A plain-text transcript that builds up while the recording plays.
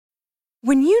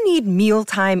When you need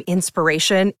mealtime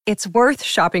inspiration, it's worth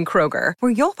shopping Kroger,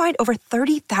 where you'll find over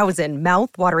 30,000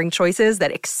 mouth-watering choices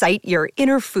that excite your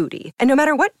inner foodie. And no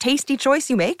matter what tasty choice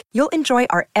you make, you'll enjoy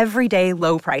our everyday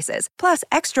low prices, plus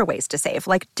extra ways to save,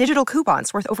 like digital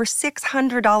coupons worth over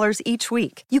 $600 each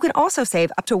week. You can also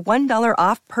save up to $1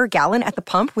 off per gallon at the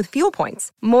pump with fuel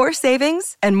points. More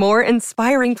savings and more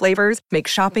inspiring flavors make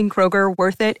shopping Kroger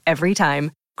worth it every time.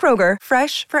 Kroger,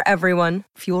 fresh for everyone.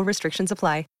 Fuel restrictions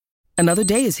apply. Another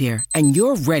day is here, and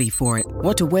you're ready for it.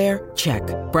 What to wear? Check.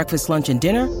 Breakfast, lunch, and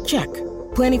dinner? Check.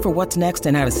 Planning for what's next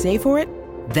and how to save for it?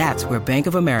 That's where Bank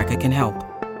of America can help.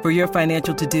 For your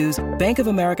financial to-dos, Bank of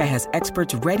America has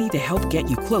experts ready to help get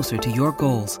you closer to your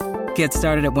goals. Get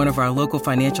started at one of our local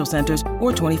financial centers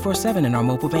or 24/7 in our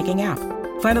mobile banking app.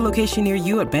 Find a location near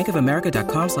you at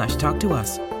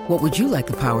bankofamerica.com/talktous. What would you like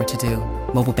the power to do?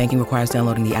 Mobile banking requires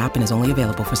downloading the app and is only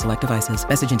available for select devices.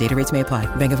 Message and data rates may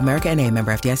apply. Bank of America N.A.,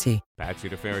 member FDIC. Pat's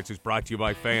Interference is brought to you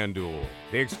by FanDuel,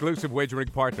 the exclusive wagering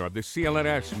partner of the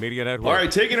CLNS Media Network. All right,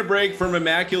 taking a break from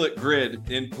Immaculate Grid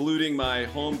and polluting my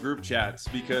home group chats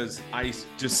because I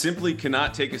just simply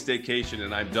cannot take a staycation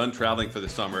and I'm done traveling for the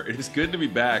summer. It is good to be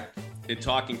back and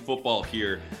talking football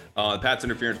here. The Pat's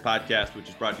Interference podcast, which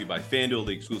is brought to you by FanDuel,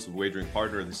 the exclusive wagering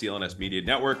partner of the CLNS Media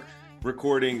Network.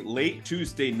 Recording late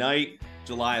Tuesday night,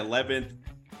 July 11th.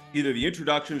 Either the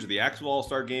introductions or the actual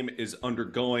All-Star game is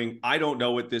undergoing. I don't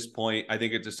know at this point. I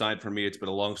think it's a sign for me. It's been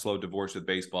a long, slow divorce with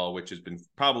baseball, which has been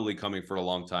probably coming for a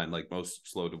long time, like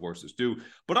most slow divorces do.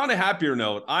 But on a happier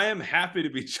note, I am happy to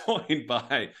be joined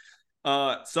by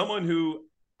someone who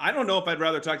I don't know if I'd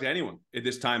rather talk to anyone at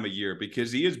this time of year,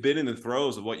 because he has been in the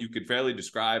throes of what you could fairly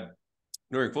describe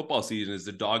during football season as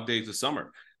the dog days of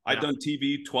summer. I've done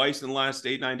TV twice in the last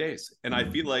 8-9 days, and I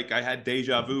feel like I had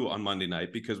deja vu on Monday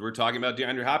night because we're talking about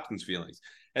DeAndre Hopkins' feelings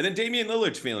and then Damian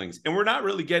Lillard's feelings, and we're not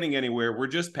really getting anywhere. We're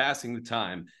just passing the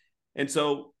time. And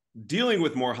so, dealing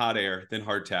with more hot air than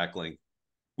hard tackling,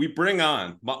 we bring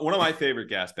on one of my favorite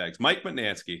gas bags, Mike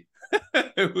Mutnansky,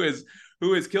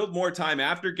 who has killed more time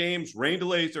after games, rain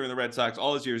delays during the Red Sox,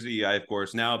 all his years at EI, of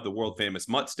course, now of the world-famous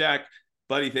Mutt Stack.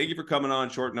 Buddy, thank you for coming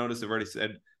on short notice. I've already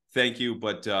said thank you,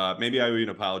 but maybe I owe you an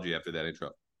apology after that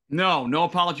intro. No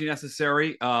apology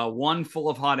necessary. One, full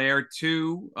of hot air.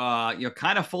 Two,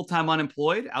 kind of full-time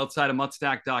unemployed outside of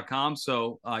muttstack.com.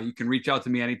 So you can reach out to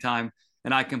me anytime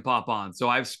and I can pop on. So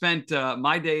I've spent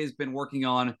my days been working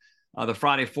on the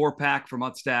Friday 4-pack for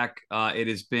Muttstack. It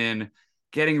has been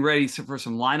getting ready for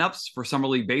some lineups for Summer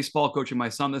League Baseball, coaching my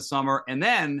son this summer. And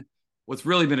then what's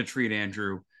really been a treat,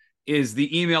 Andrew, is the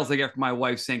emails I get from my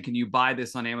wife saying, can you buy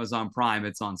this on Amazon Prime?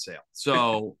 It's on sale.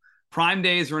 So Prime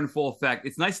days are in full effect.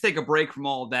 It's nice to take a break from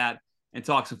all of that and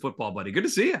talk some football, buddy. Good to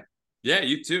see you. Yeah,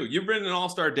 you too. You've been an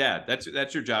all-star dad. That's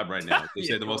your job right now. They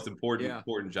say the most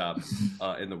important job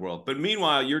in the world. But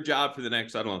meanwhile, your job for the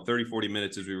next, 30, 40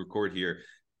 minutes as we record here,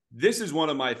 this is one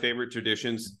of my favorite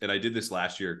traditions. And I did this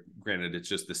last year. Granted, it's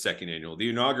just the second annual, the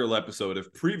inaugural episode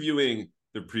of previewing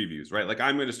the previews, right? Like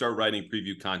I'm going to start writing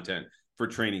preview content for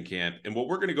training camp. And what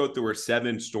we're going to go through are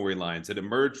 7 storylines that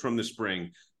emerge from the spring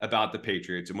about the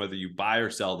Patriots and whether you buy or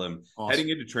sell them heading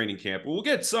into training camp. We'll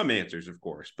get some answers, of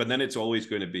course, but then it's always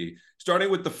going to be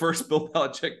starting with the first Bill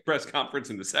Belichick press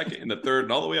conference in the second and the third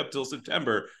and all the way up till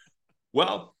September.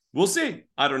 Well, we'll see.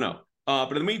 I don't know.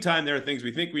 But in the meantime, there are things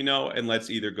we think we know, and let's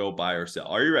either go buy or sell.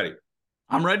 Are you ready?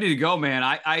 I'm ready to go, man.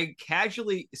 I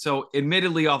casually, so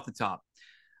admittedly off the top,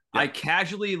 I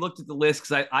casually looked at the list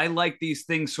because I like these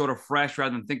things sort of fresh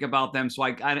rather than think about them. So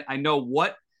I know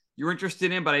what you're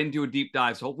interested in, but I didn't do a deep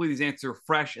dive. So hopefully these answers are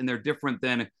fresh and they're different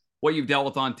than what you've dealt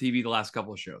with on TV the last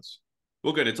couple of shows.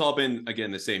 Well, good. It's all been,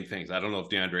 again, the same things. I don't know if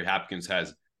DeAndre Hopkins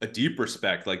has a deep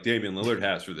respect like Damian Lillard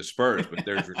has for the Spurs, but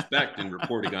there's respect in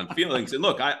reporting on feelings. And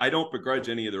look, I don't begrudge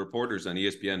any of the reporters on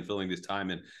ESPN filling this time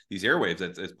and these airwaves.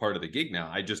 That's part of the gig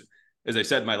now. I just, as I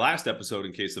said in my last episode,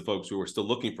 in case the folks who are still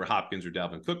looking for Hopkins or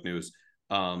Dalvin Cook news,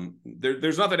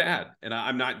 there's nothing to add. And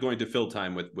I'm not going to fill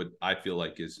time with what I feel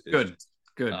like is good.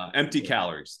 Empty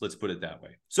calories. Let's put it that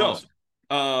way. So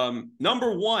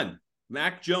number 1,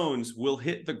 Mac Jones will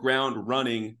hit the ground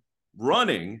running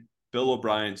Bill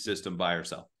O'Brien's system by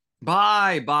herself.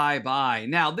 Bye.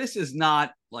 Now, this is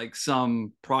not like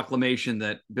some proclamation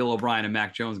that Bill O'Brien and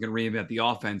Mac Jones are going to reinvent the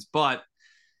offense, but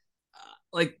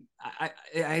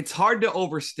it's hard to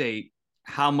overstate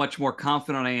how much more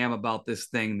confident I am about this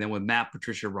thing than with Matt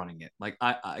Patricia running it. Like,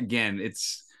 again,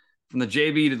 it's from the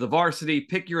JV to the varsity.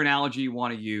 Pick your analogy you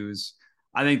want to use.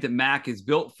 I think that Mac is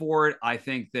built for it. I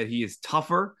think that he is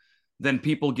tougher than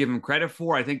people give him credit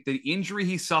for. I think the injury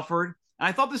he suffered, and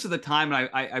I thought this at the time, and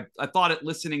I thought it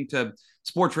listening to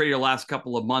sports radio the last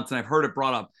couple of months, and I've heard it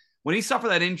brought up. when he suffered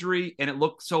that injury and it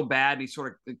looked so bad, and he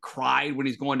sort of cried when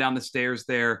he's going down the stairs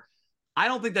there. I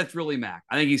don't think that's really Mac.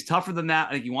 I think he's tougher than that.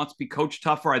 I think he wants to be coached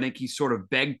tougher. I think he sort of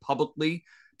begged publicly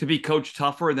to be coached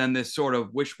tougher than this sort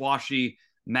of wish-washy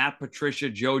Matt Patricia,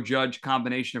 Joe Judge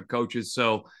combination of coaches.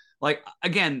 So, like,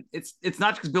 again, it's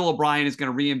not because Bill O'Brien is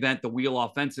going to reinvent the wheel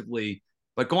offensively,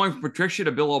 but going from Patricia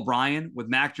to Bill O'Brien with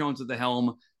Mac Jones at the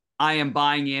helm, I am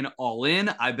buying in all in.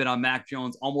 I've been on Mac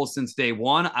Jones almost since day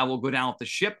one. I will go down with the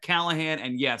ship, Callahan.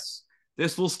 And yes,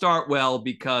 this will start well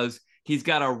because he's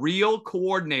got a real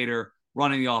coordinator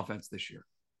running the offense this year.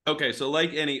 Okay, so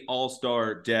like any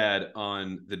all-star dad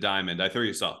on the diamond, I throw you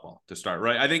a softball to start,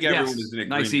 right? I think everyone is in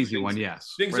agreement. Nice, easy one,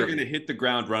 yes. Things are going to hit the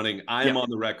ground running. I am on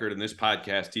the record in this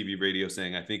podcast, TV, radio,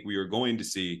 saying I think we are going to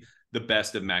see the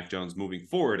best of Mac Jones moving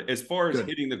forward. As far as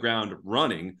hitting the ground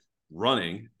running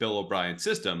Bill O'Brien's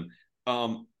system,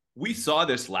 we saw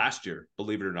this last year,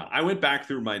 believe it or not. I went back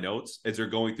through my notes as they're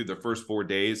going through the first 4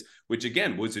 days, which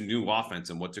again was a new offense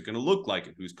and what's it going to look like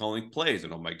and who's calling plays.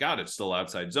 And oh my God, it's still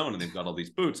outside zone and they've got all these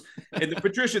boots. And the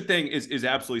Patricia thing is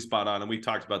absolutely spot on. And we've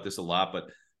talked about this a lot, but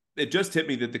it just hit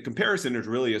me that the comparison is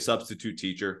really a substitute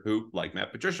teacher who, like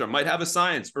Matt Patricia, might have a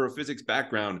science or a physics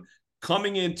background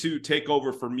coming in to take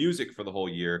over for music for the whole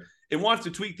year and wants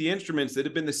to tweak the instruments that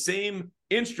have been the same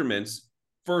instruments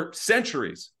for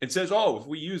centuries and says, oh, if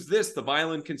we use this, the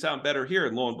violin can sound better here.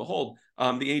 And lo and behold,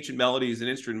 the ancient melodies and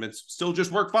instruments still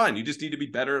just work fine. You just need to be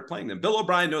better at playing them. Bill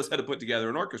O'Brien knows how to put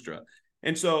together an orchestra.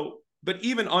 And so, but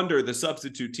even under the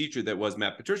substitute teacher that was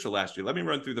Matt Patricia last year, let me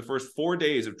run through the first 4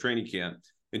 days of training camp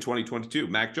in 2022.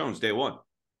 Mac Jones, day one,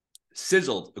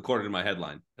 sizzled, according to my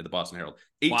headline at the Boston Herald,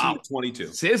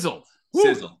 18-22. Sizzled.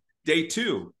 Sizzled. Day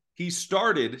two, he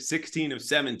started 16 of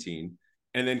 17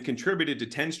 and then contributed to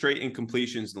 10 straight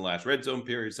incompletions in the last red zone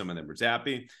period. Some of them were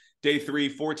zappy. Day three,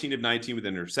 14 of 19 with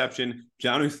an interception.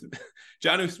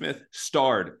 Jonnu Smith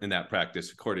starred in that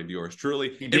practice, according to yours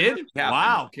truly. He did? Really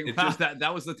wow.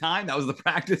 That was the time? That was the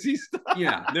practice he started?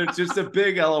 Yeah. There's just a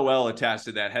big LOL attached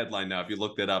to that headline now. If you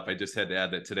look that up, I just had to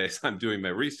add that today, so I'm doing my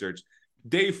research.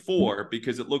 Day four,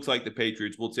 because it looks like the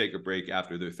Patriots will take a break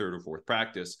after their third or fourth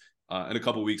practice in a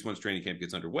couple of weeks once training camp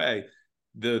gets underway.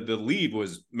 The lead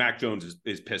was Mac Jones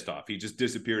is pissed off. He just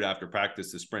disappeared after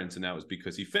practice, the sprints, and that was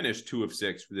because he finished 2 of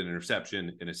 6 with an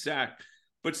interception and a sack,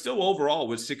 but still overall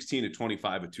was 16 of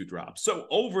 25 with 2 drops. So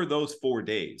over those 4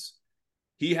 days,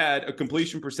 he had a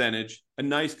completion percentage, a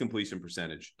nice completion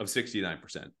percentage of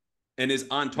 69%. And his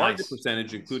on-target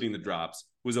percentage, including the drops,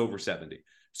 was over 70.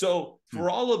 So for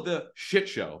all of the shit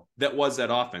show that was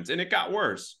that offense, and it got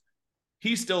worse,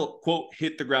 he still, quote,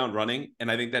 hit the ground running.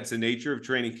 And I think that's the nature of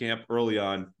training camp early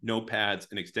on. No pads,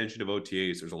 an extension of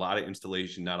OTAs. There's a lot of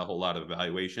installation, not a whole lot of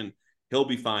evaluation. He'll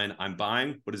be fine. I'm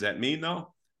buying. What does that mean,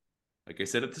 though? Like I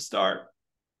said at the start,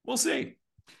 we'll see.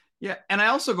 Yeah, and I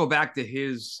also go back to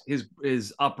his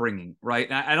upbringing, right?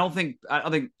 And I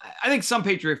think some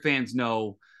Patriot fans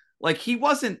know, like, he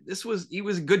was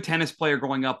a good tennis player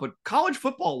growing up, but college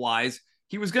football wise,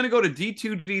 he was going to go to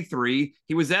D2, D3.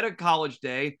 He was at a college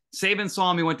day. Saban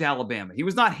saw him. He went to Alabama. He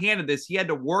was not handed this. He had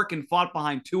to work and fought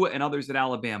behind Tua and others at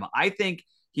Alabama. I think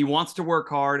he wants to work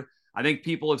hard. I think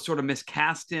people have sort of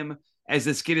miscast him as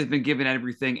this kid has been given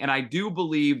everything. And I do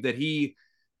believe that he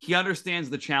understands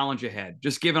the challenge ahead,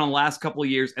 just given the last couple of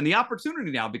years and the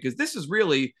opportunity now, because this is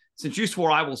really, since you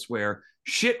swore, I will swear,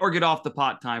 shit or get off the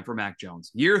pot time for Mac Jones.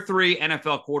 Year 3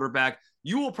 NFL quarterback.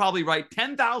 You will probably write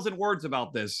 10,000 words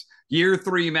about this. Year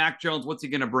 3, Mac Jones, what's he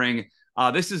going to bring?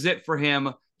 This is it for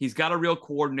him. He's got a real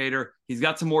coordinator. He's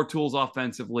got some more tools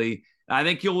offensively. I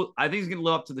think he's going to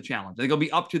live up to the challenge. I think he'll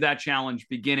be up to that challenge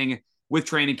beginning with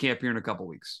training camp here in a couple of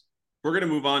weeks. We're going to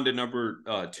move on to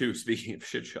number 2, speaking of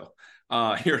shit show,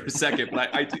 here in a second. But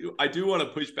I do want to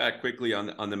push back quickly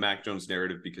on the Mac Jones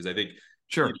narrative, because I think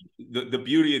the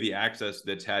beauty of the access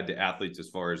that's had to athletes as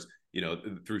far as,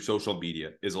 through social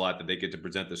media is a lot that they get to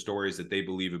present the stories that they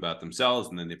believe about themselves,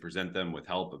 and then they present them with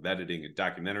help of editing and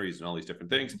documentaries and all these different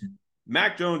things.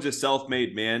 Mac Jones is a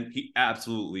self-made man. He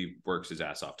absolutely works his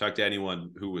ass off. Talk to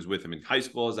anyone who was with him in high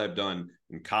school, as I've done,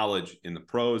 in college, in the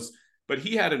pros. But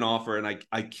he had an offer, and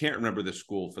I can't remember the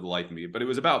school for the life of me, but it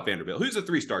was about Vanderbilt, who's a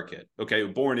 3-star kid, okay,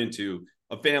 born into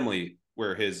a family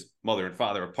where his mother and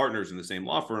father are partners in the same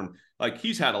law firm. Like,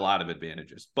 he's had a lot of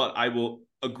advantages. But I will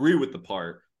agree with the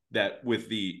part that with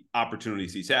the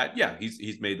opportunities he's had, yeah,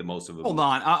 he's made the most of it. Hold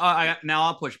on. Now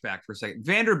I'll push back for a second.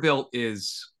 Vanderbilt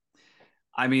is,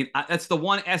 that's the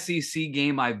one SEC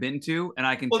game I've been to, and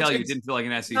I can tell you it didn't feel like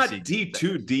an SEC. Not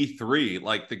D2, D3,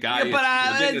 like the guy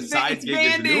it's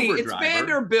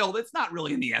Vanderbilt. It's not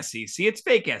really in the SEC. It's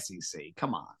fake SEC.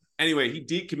 Come on. Anyway, he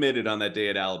decommitted on that day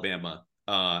at Alabama,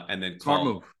 and then smart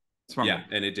move. Yeah,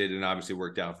 and it did, and obviously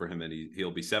worked out for him, and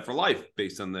he'll be set for life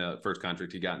based on the first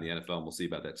contract he got in the NFL, and we'll see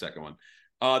about that second one.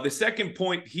 The second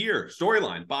point here,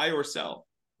 storyline, buy or sell.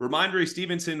 Ramondre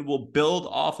Stevenson will build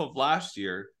off of last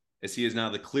year as he is now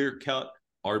the clear-cut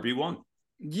RB1.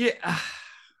 Yeah,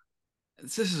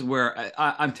 this is where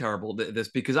I'm terrible at this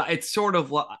because it's sort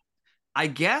of, I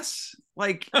guess,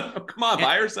 like... Come on,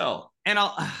 buy or sell. And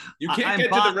you can't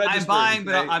get to the register. I'm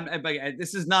buying, but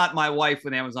this is not my wife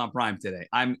with Amazon Prime today.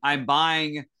 I'm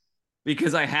buying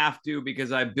because I have to,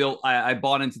 because I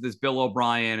bought into this Bill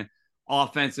O'Brien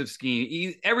offensive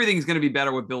scheme. Everything's going to be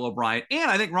better with Bill O'Brien.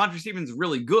 And I think Ramondre Stevenson's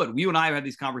really good. You and I have had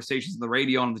these conversations on the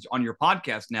radio on your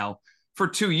podcast now for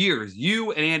 2 years.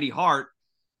 You and Andy Hart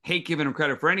hate giving him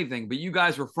credit for anything, but you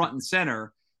guys were front and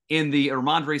center in the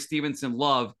Ramondre Stevenson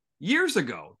love years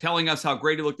ago, telling us how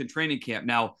great he looked in training camp.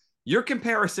 Now, your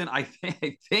comparison, I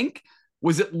think,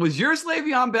 was yours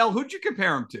Le'Veon Bell? Who'd you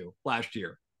compare him to last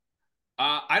year?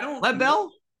 I don't.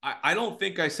 Bell? I don't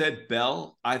think I said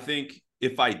Bell. I think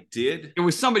if I did, it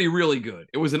was somebody really good.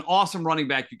 It was an awesome running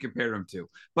back you compared him to.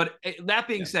 But that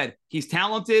being said, he's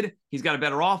talented. He's got a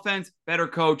better offense, better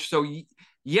coach. So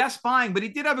yes, fine. But he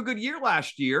did have a good year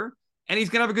last year, and he's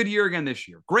going to have a good year again this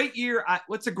year. Great year.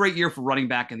 What's a great year for running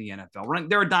back in the NFL?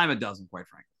 They're a dime a dozen, quite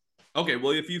frankly. Okay,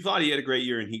 well, if you thought he had a great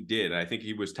year, and he did, I think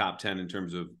he was top 10 in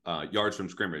terms of yards from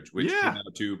scrimmage, which came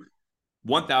out to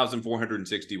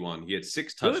 1,461. He had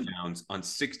 6 touchdowns on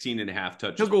 16 and a half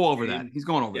touches. He'll go over that. He's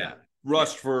going over that.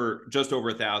 Rushed for just over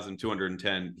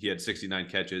 1,210. He had 69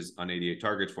 catches on 88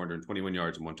 targets, 421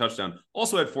 yards, and 1 touchdown.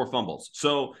 Also had 4 fumbles.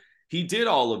 So he did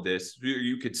all of this.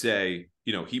 You could say,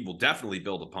 he will definitely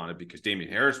build upon it because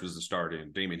Damian Harris was the starter,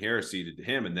 and Damian Harris ceded to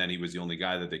him, and then he was the only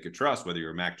guy that they could trust, whether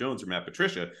you're Mac Jones or Matt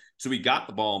Patricia. So he got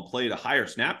the ball and played a higher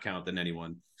snap count than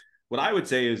anyone. What I would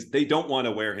say is they don't want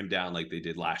to wear him down like they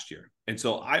did last year. And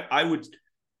so I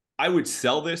would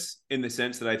sell this in the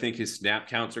sense that I think his snap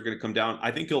counts are going to come down.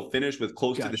 I think he'll finish with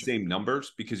close to the same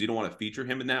numbers because you don't want to feature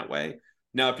him in that way.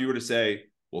 Now, if you were to say,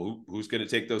 well, who's going to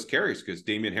take those carries? Because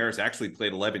Damian Harris actually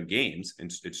played 11 games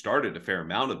and it started a fair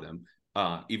amount of them,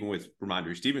 even with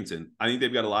Ramondre Stevenson. I think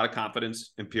they've got a lot of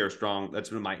confidence in Pierre Strong. That's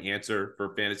been my answer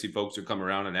for fantasy folks who come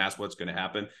around and ask what's going to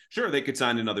happen. Sure, they could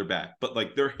sign another back, but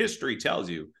like their history tells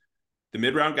you, the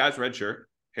mid-round guys redshirt,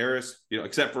 Harris,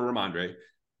 except for Ramondre.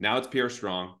 Now it's Pierre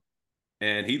Strong,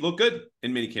 and he looked good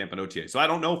in minicamp and OTA. So I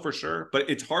don't know for sure, but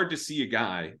it's hard to see a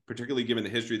guy, particularly given the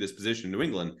history of this position in New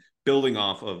England, building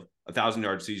off of a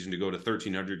 1,000-yard season to go to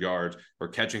 1,300 yards or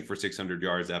catching for 600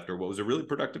 yards after what was a really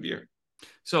productive year.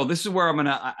 So this is where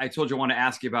I told you I want to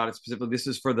ask you about it specifically. This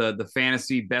is for the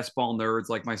fantasy best ball nerds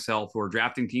like myself who are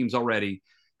drafting teams already,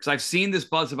 because I've seen this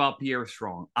buzz about Pierre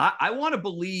Strong. I want to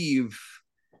believe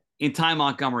in Ty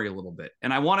Montgomery a little bit.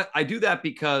 And I do that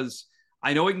because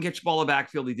I know he can catch the ball in the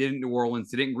backfield. He did it in New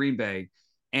Orleans, did it in Green Bay.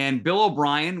 And Bill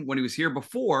O'Brien, when he was here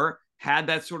before, had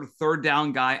that sort of third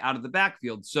down guy out of the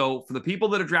backfield. So for the people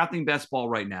that are drafting best ball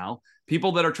right now,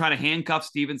 people that are trying to handcuff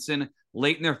Stevenson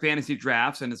late in their fantasy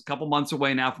drafts, and it's a couple months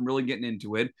away now from really getting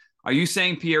into it, are you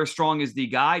saying Pierre Strong is the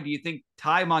guy? Do you think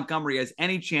Ty Montgomery has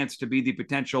any chance to be the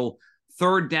potential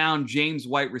third down James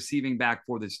White receiving back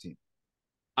for this team?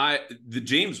 The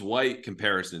James White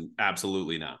comparison,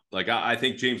 absolutely not. Like, I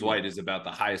think James White is about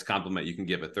the highest compliment you can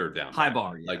give a third down. High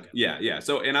bar. Yeah. Yeah.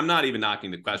 So, and I'm not even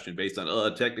knocking the question based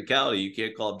on technicality. You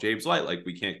can't call up James White. Like,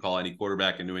 we can't call any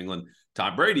quarterback in New England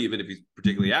Tom Brady, even if he's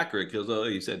particularly accurate, because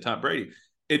he said Tom Brady.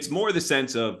 It's more the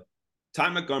sense of Ty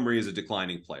Montgomery is a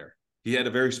declining player. He had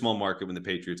a very small market when the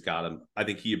Patriots got him. I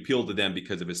think he appealed to them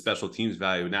because of his special teams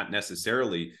value, not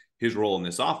necessarily his role in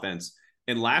this offense.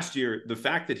 And last year, the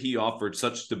fact that he offered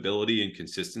such stability and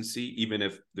consistency, even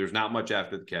if there's not much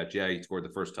after the catch, he scored the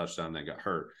first touchdown and then got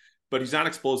hurt, but he's not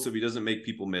explosive. He doesn't make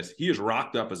people miss. He is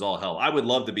rocked up as all hell. I would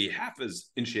love to be half as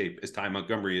in shape as Ty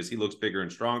Montgomery is. He looks bigger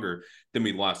and stronger than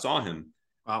we last saw him.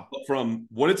 Wow. But from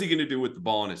what is he going to do with the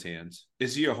ball in his hands?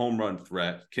 Is he a home run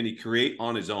threat? Can he create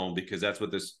on his own? Because that's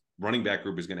what this running back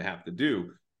group is going to have to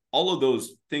do. All of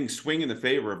those things swing in the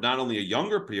favor of not only a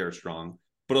younger Pierre Strong,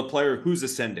 but a player who's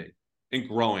ascending and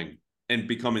growing and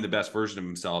becoming the best version of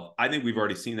himself. I think we've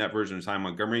already seen that version of Ty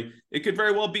Montgomery. It could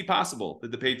very well be possible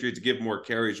that the Patriots give more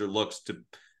carries or looks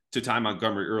to Ty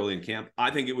Montgomery early in camp.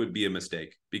 I think it would be a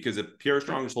mistake because if Pierre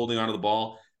Strong is holding onto the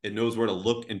ball and knows where to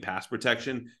look in pass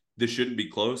protection, this shouldn't be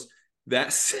close.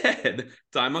 That said,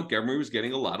 Ty Montgomery was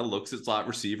getting a lot of looks at slot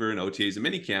receiver and OTAs and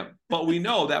minicamp, but we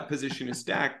know that position is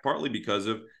stacked partly because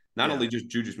of not only just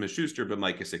Juju Smith-Schuster, but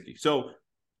Mike Gesicki. So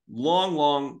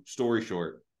long story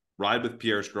short, ride with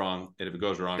Pierre Strong, and if it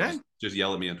goes wrong, just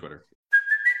yell at me on Twitter.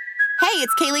 Hey,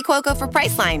 it's Kaylee Cuoco for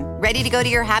Priceline. Ready to go to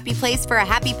your happy place for a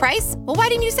happy price? Well, why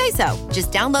didn't you say so?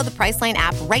 Just download the Priceline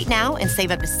app right now and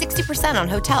save up to 60% on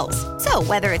hotels. So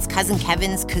whether it's Cousin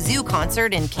Kevin's Kazoo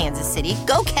Concert in Kansas City,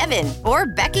 go Kevin, or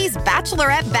Becky's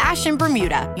Bachelorette Bash in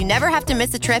Bermuda, you never have to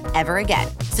miss a trip ever again.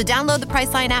 So download the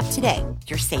Priceline app today.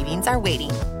 Your savings are waiting.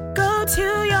 Go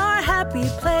to your happy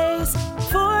place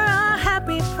for a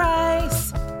happy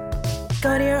price.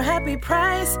 Go to your happy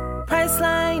price,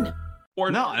 Priceline. Or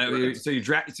no, so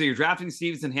you're drafting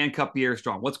Stevenson, handcuff Pierre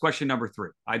Strong. What's question number 3?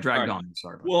 I dragged on.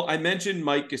 Sorry. Well, I mentioned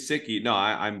Mike Gesicki. No,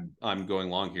 I'm going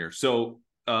long here. So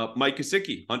Mike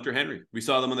Gesicki, Hunter Henry. We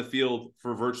saw them on the field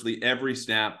for virtually every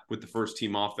snap with the first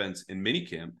team offense in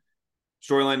minicamp.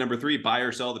 Storyline number 3: buy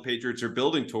or sell. The Patriots are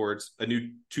building towards a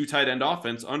new 2 tight end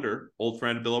offense under old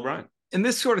friend Bill O'Brien. And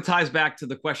this sort of ties back to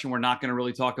the question we're not going to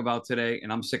really talk about today,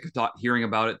 and I'm sick of hearing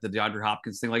about it, the DeAndre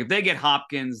Hopkins thing. Like, if they get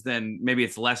Hopkins, then maybe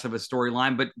it's less of a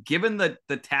storyline. But given the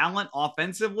talent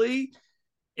offensively,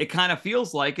 it kind of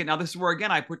feels like it. Now, this is where,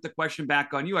 again, I put the question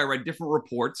back on you. I read different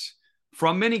reports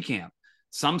from minicamp.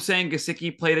 Some saying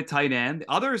Gesicki played at tight end.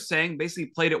 Others saying basically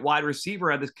played at wide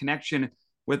receiver, had this connection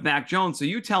with Mac Jones. So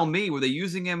you tell me, were they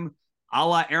using him a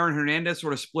la Aaron Hernandez,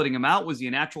 sort of splitting him out? Was he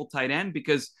a natural tight end?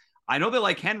 Because I know they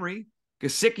like Henry.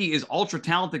 Gesicki is ultra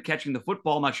talented catching the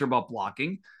football. I'm not sure about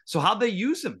blocking. So how'd they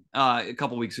use him a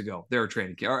couple weeks ago? Their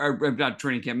training camp, or not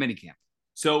training camp, minicamp.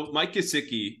 So Mike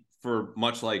Gesicki, for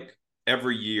much like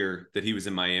every year that he was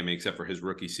in Miami, except for his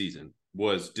rookie season,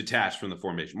 was detached from the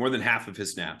formation. More than half of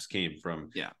his snaps came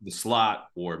from the slot,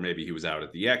 or maybe he was out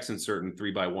at the X in certain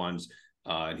 3x1s,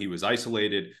 and he was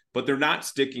isolated. But they're not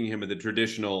sticking him in the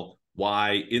traditional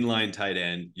Y inline tight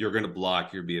end. You're going to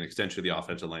block. You're being an extension of the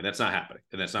offensive line. That's not happening.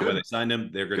 And that's not why they signed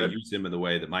him. They're going to use him in the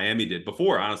way that Miami did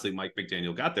before, honestly, Mike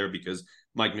McDaniel got there, because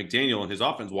Mike McDaniel and his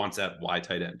offense wants that Y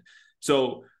tight end.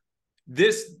 So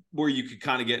this, where you could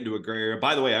kind of get into a gray area.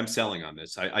 By the way, I'm selling on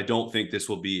this. I don't think this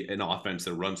will be an offense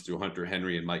that runs through Hunter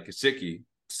Henry and Mike Gesicki.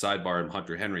 Sidebar and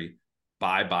Hunter Henry.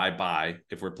 Bye.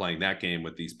 If we're playing that game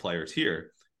with these players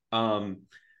here.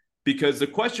 Because the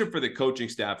question for the coaching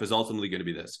staff is ultimately going to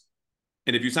be this.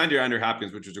 And if you signed DeAndre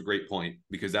Hopkins, which is a great point,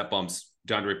 because that bumps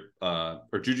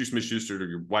or Juju Smith-Schuster to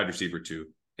your wide receiver 2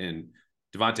 and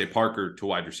Devontae Parker to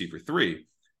wide receiver 3,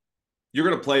 you're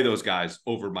going to play those guys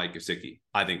over Mike Gesicki,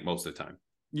 I think, most of the time.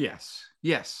 Yes.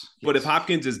 But if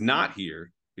Hopkins is not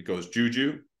here, it goes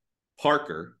Juju,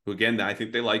 Parker, who, again, I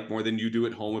think they like more than you do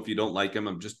at home. If you don't like him,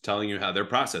 I'm just telling you how they're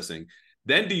processing.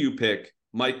 Then do you pick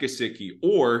Mike Gesicki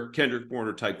or Kendrick Bourne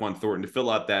or Tyquan Thornton to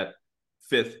fill out that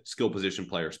 5th skill position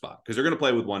player spot? Because they're going to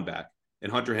play with one back, and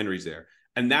Hunter Henry's there.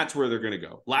 And that's where they're going to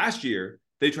go. Last year,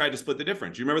 they tried to split the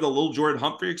difference. You remember the little Jordan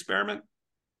Humphrey experiment?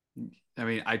 I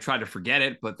mean, I tried to forget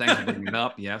it, but thanks for bringing it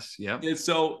up. Yes. Yep. And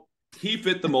so he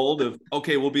fit the mold of,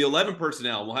 okay, we'll be 11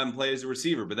 personnel. We'll have him play as a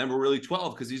receiver, but then we're really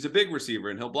 12 because he's a big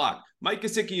receiver and he'll block. Mike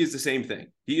Gesicki is the same thing.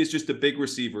 He is just a big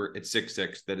receiver at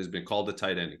 6'6" that has been called a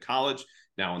tight end in college,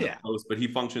 now in the post, but he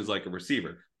functions like a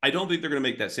receiver. I don't think they're going to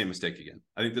make that same mistake again.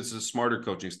 I think this is a smarter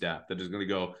coaching staff that is going to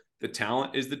go, the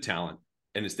talent is the talent.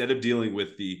 And instead of dealing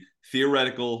with the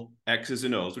theoretical X's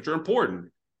and O's, which are important,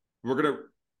 we're going to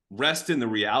rest in the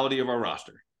reality of our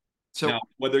roster. So now,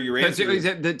 whether you're answering,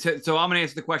 so I'm going to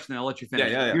answer the question, and I'll let you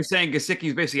finish. Yeah. You're saying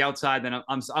Gesicki's basically outside. Then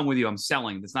I'm with you. I'm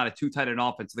selling. It's not a 2 tight end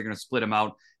offense. They're going to split him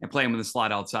out and play him in the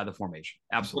slot outside the formation.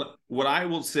 Absolutely. What I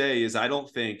will say is, I don't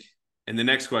think. And the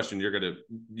next question, you got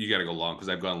to go long because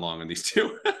I've gone long on these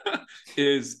two,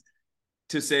 is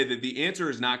to say that the answer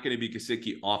is not going to be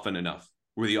Gesicki often enough,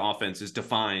 where the offense is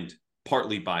defined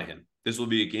partly by him. This will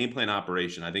be a game plan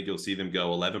operation. I think you'll see them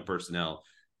go 11 personnel,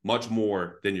 much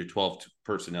more than your 12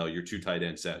 personnel, your 2 tight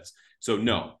end sets. So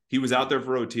no, he was out there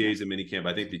for OTAs and minicamp,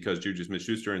 I think, because Juju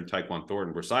Smith-Schuster and Tyquan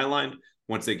Thornton were sidelined.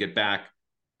 Once they get back,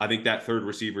 I think that third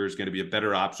receiver is going to be a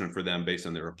better option for them based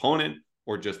on their opponent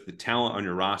or just the talent on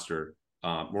your roster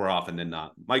more often than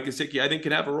not. Mike Gesicki, I think,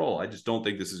 can have a role. I just don't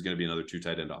think this is going to be another 2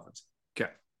 tight end offense.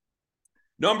 Okay.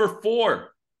 Number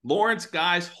 4, Lawrence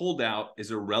Guy's holdout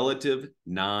is a relative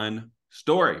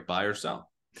non-story. Buy or sell?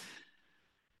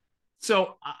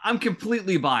 So I'm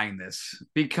completely buying this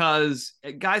because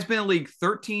a guy's been in the league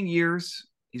 13 years.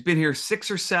 He's been here 6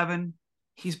 or 7.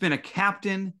 He's been a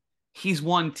captain. He's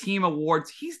won team awards.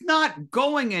 He's not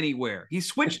going anywhere. He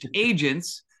switched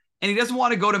agents and he doesn't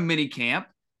want to go to minicamp.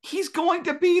 He's going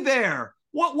to be there.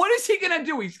 What is he going to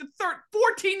do? He's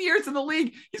 14 years in the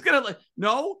league. He's going to,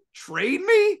 no, trade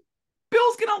me?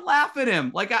 Bill's going to laugh at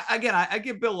him. Like, I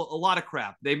give Bill a lot of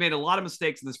crap. They made a lot of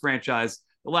mistakes in this franchise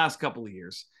the last couple of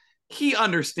years. He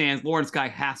understands, Lawrence Guy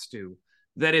has to,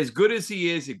 that as good as he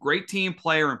is, a great team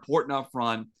player, important up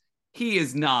front, he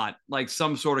is not like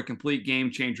some sort of complete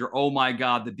game changer. Oh my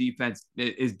God, the defense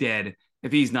is dead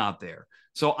if he's not there.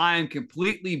 So I am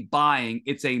completely buying.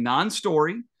 It's a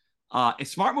non-story. A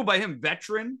smart move by him,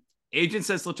 veteran. Agent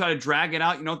says he'll try to drag it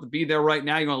out. You don't have to be there right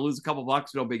now. You're going to lose a couple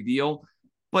bucks. No big deal.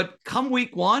 But come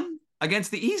week one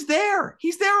against he's there.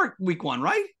 He's there week one,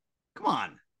 right? Come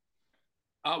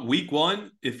on. Week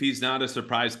one, if he's not a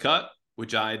surprise cut,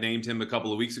 which I named him a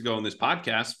couple of weeks ago in this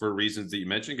podcast for reasons that you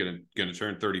mentioned, going to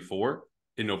turn 34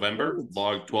 in November,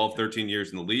 log 12, 13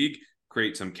 years in the league,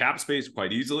 create some cap space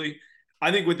quite easily.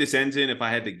 I think what this ends in, if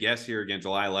I had to guess here again,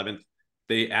 July 11th,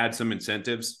 they add some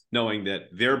incentives, knowing that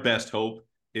their best hope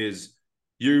is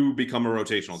you become a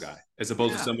rotational guy, as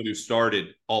opposed to someone who started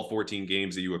all 14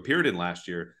 games that you appeared in last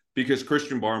year, because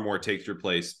Christian Barmore takes your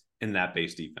place in that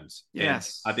base defense.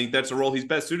 Yes. And I think that's a role he's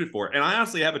best suited for. And I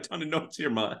honestly have a ton of notes here,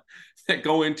 Ma, that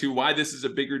go into why this is a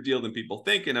bigger deal than people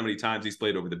think and how many times he's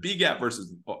played over the B gap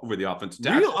versus over the offensive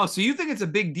tackle. Oh, so you think it's a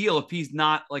big deal if he's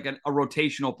not like a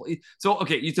rotational play? So,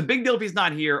 okay, it's a big deal if he's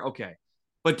not here. Okay.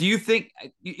 But do you think,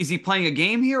 is he playing a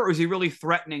game here, or is he really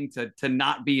threatening to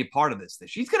not be a part of this?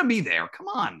 He's going to be there. Come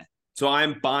on. So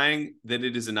I'm buying that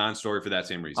it is a non-story for that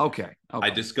same reason. Okay. I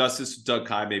discussed this with Doug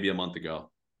Kai maybe a month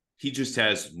ago. He just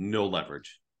has no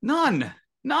leverage. None.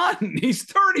 He's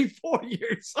 34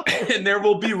 years old. And there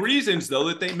will be reasons, though,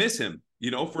 that they miss him.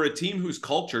 You know, for a team whose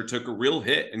culture took a real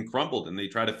hit and crumbled, and they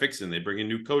try to fix it, and they bring in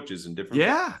new coaches and different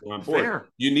people on board. Fair.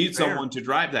 You need someone to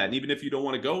drive that. And even if you don't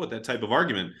want to go with that type of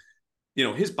argument, you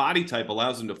know, his body type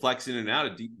allows him to flex in and out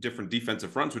of different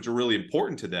defensive fronts, which are really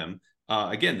important to them.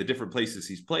 Again, the different places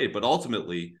he's played, but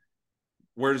ultimately,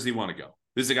 where does he want to go?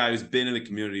 This is a guy who's been in the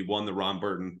community, won the Ron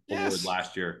Burton Award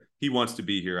last year. He wants to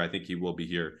be here. I think he will be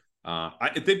here.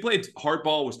 If they played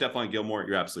hardball with Stephon Gilmore,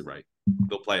 you're absolutely right.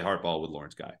 They'll play hardball with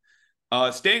Lawrence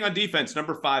Guy. Staying on defense,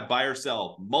 number 5, buy or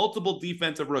sell. Multiple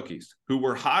defensive rookies who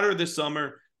were hotter this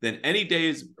summer than any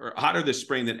days, or hotter this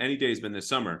spring than any day has been this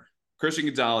summer. Christian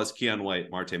Gonzalez, Keon White,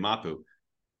 Marte Mapu.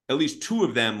 At least 2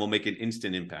 of them will make an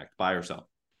instant impact. Buy or sell.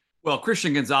 Well,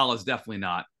 Christian Gonzalez definitely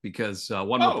not, because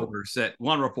one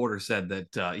reporter said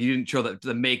that he didn't show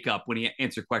the makeup when he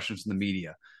answered questions from the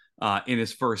media in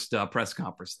his first press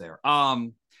conference there.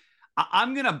 I'm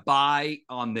going to buy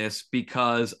on this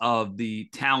because of the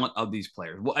talent of these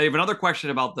players. Well, I have another question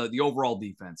about the overall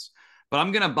defense, but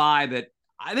I'm going to buy that.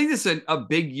 I think this is a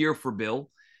big year for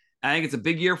Bill. I think it's a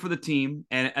big year for the team.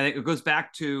 And I think it goes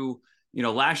back to,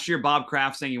 last year, Bob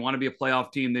Kraft saying you want to be a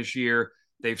playoff team this year.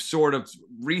 They've sort of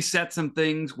reset some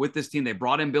things with this team. They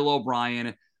brought in Bill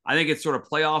O'Brien. I think it's sort of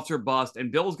playoffs or bust.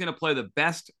 And Bill's going to play the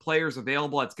best players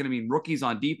available. It's going to mean rookies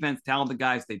on defense, talented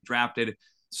guys they drafted.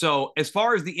 So as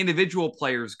far as the individual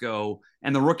players go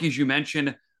and the rookies you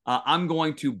mentioned, I'm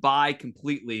going to buy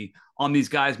completely on these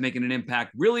guys making an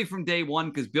impact really from day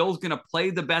one, because Bill's going to play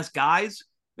the best guys,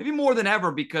 maybe more than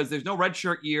ever, because there's no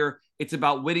redshirt year. It's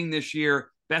about winning this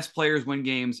year. Best players win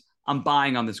games. I'm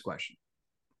buying on this question.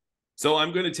 So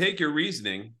I'm going to take your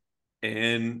reasoning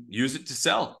and use it to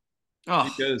sell,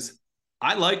 because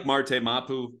I like Marte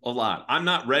Mapu a lot. I'm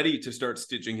not ready to start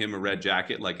stitching him a red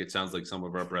jacket like it sounds like some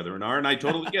of our brethren are, and I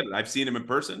totally get it. I've seen him in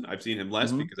person. I've seen him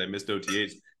less because I missed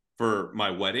OTAs for my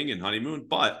wedding and honeymoon,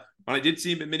 but when I did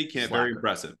see him at minicamp, very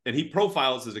impressive. And he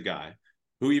profiles as a guy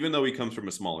who, even though he comes from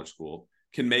a smaller school,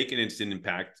 can make an instant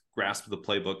impact, grasp the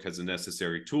playbook, has the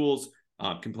necessary tools,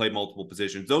 can play multiple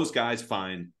positions. Those guys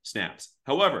find snaps.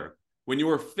 However, when you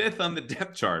are 5th on the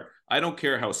depth chart, I don't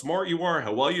care how smart you are,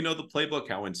 how well you know the playbook,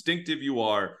 how instinctive you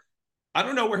are. I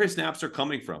don't know where his snaps are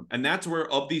coming from. And that's where,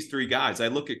 of these 3 guys, I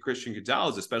look at Christian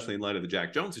Gonzalez, especially in light of the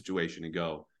Jack Jones situation, and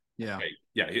go, okay,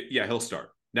 he'll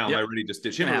start. Now, am I ready to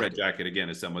stitch him a red jacket again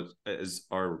as someone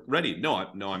are ready? No,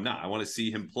 I'm not. I want to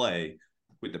see him play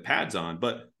with the pads on.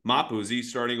 But Mapu, is he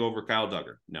starting over Kyle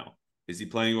Duggar? No. Is he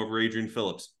playing over Adrian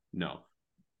Phillips? No.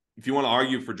 If you want to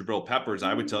argue for Jabril Peppers,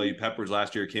 I would tell you Peppers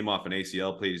last year came off an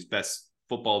ACL, played his best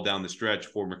football down the stretch,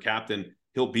 former captain.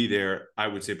 He'll be there. I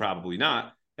would say probably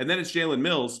not. And then it's Jalen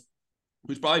Mills,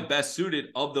 who's probably best suited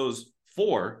of those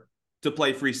 4 to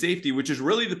play free safety, which is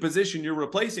really the position you're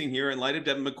replacing here in light of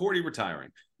Devin McCourty retiring.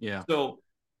 Yeah. So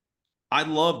I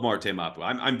love Marte Mapu.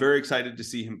 I'm very excited to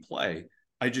see him play.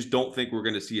 I just don't think we're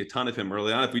going to see a ton of him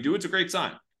early on. If we do, it's a great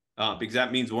sign. Because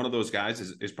that means one of those guys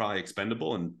is probably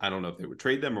expendable, and I don't know if they would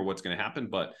trade them or what's going to happen,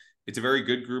 but it's a very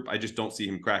good group. I just don't see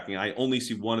him cracking. I only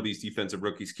see one of these defensive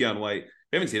rookies, Keon White.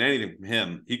 I haven't seen anything from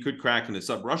him. He could crack in the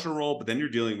sub-rusher role, but then you're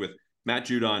dealing with Matt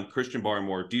Judon, Christian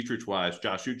Barmore, Dietrich Wise,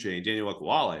 Josh Uche, and Daniel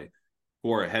Ekuale,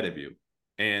 who are ahead of you.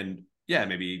 And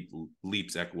maybe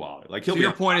leaps Ekuale. Like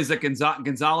your point is that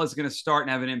Gonzalez is going to start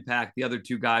and have an impact. The other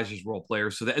 2 guys just role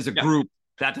players. So that as a group,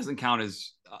 that doesn't count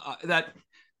as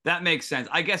that makes sense.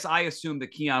 I guess I assumed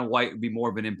that Keon White would be more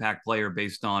of an impact player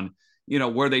based on,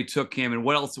 where they took him and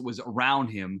what else was around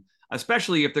him,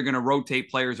 especially if they're going to rotate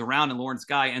players around and Lawrence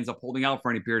Guy ends up holding out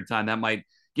for any period of time. That might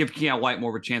give Keon White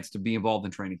more of a chance to be involved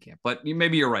in training camp. But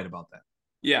maybe you're right about that.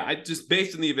 Yeah, I just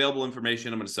based on the available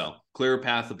information, I'm going to sell. Clear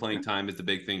path to playing time is the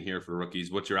big thing here for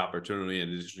rookies. What's your opportunity in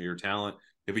addition to your talent?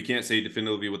 If we can't say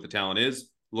definitively what the talent is,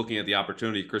 looking at the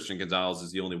opportunity, Christian Gonzalez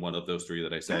is the only one of those three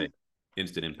that I say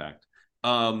instant impact.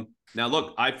 Now,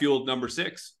 look, I fueled number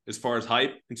 6 as far as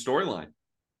hype and storyline.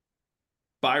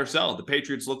 Buy or sell. The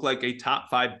Patriots look like a top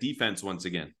 5 defense once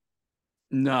again.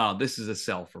 No, this is a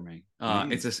sell for me.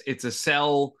 It's a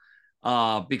sell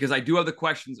because I do have the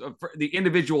questions for the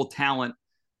individual talent.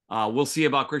 We'll see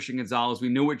about Christian Gonzalez. We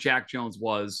knew what Jack Jones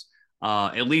was.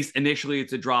 At least initially,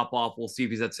 it's a drop off. We'll see if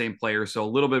he's that same player. So a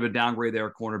little bit of a downgrade there,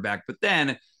 cornerback. But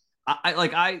then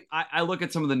I look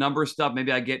at some of the number stuff.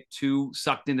 Maybe I get too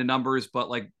sucked into numbers, but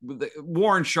like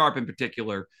Warren Sharp in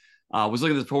particular, was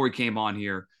looking at this before we came on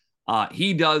here.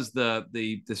 He does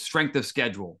the strength of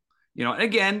schedule. And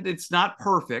again, it's not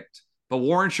perfect, but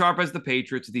Warren Sharp has the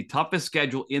Patriots, the toughest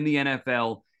schedule in the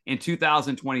NFL in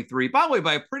 2023. By the way,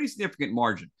 by a pretty significant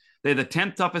margin. They had the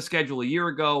 10th toughest schedule a year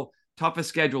ago, toughest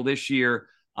schedule this year.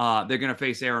 They're going to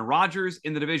face Aaron Rodgers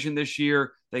in the division this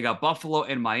year. They got Buffalo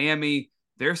and Miami.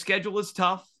 Their schedule is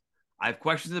tough. I have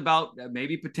questions about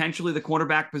maybe potentially the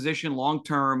cornerback position long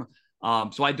term.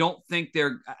 So I don't think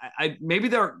maybe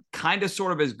they're kind of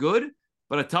sort of as good,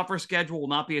 but a tougher schedule will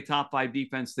not be a top 5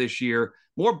 defense this year.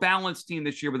 More balanced team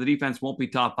this year, but the defense won't be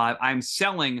top 5. I'm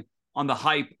selling on the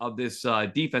hype of this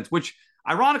defense, which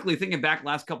ironically, thinking back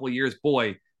last couple of years,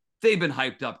 boy, they've been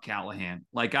hyped up, Callahan.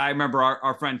 Like I remember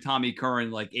our friend Tommy Curran,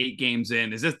 like 8 games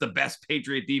in, is this the best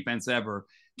Patriot defense ever?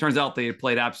 Turns out they had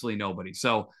played absolutely nobody.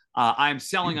 So I'm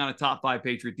selling on a top 5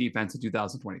 Patriot defense in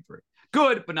 2023.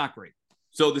 Good, but not great.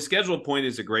 So the schedule point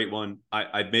is a great one.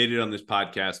 I've made it on this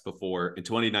podcast before. In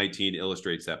 2019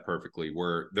 illustrates that perfectly,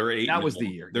 where they're 8. That was the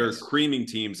year. They're creaming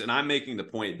teams. And I'm making the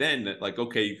point then that, like,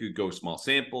 okay, you could go small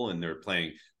sample and they're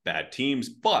playing bad teams.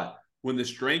 But when the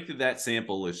strength of that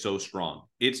sample is so strong,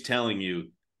 it's telling you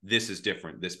this is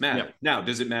different. This matters. Yep. Now,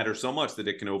 does it matter so much that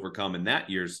it can overcome in that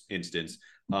year's instance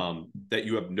that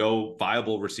you have no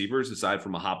viable receivers aside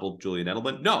from a hobbled Julian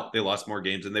Edelman? No, they lost more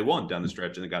games than they won down the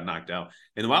stretch and they got knocked out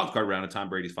in the wild card round of Tom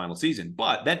Brady's final season.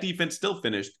 But that defense still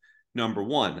finished number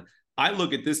 1. I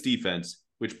look at this defense,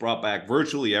 which brought back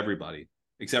virtually everybody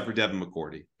except for Devin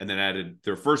McCourty, and then added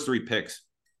their first 3 picks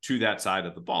to that side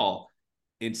of the ball,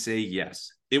 and say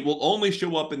yes. It will only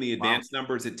show up in the advanced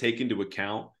numbers that take into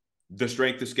account the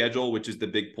strength of schedule, which is the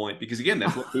big point, because again,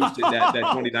 that's what boosted that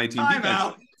 2019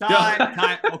 defense.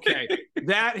 Time. Okay.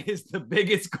 That is the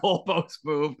biggest goalpost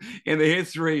move in the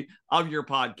history of your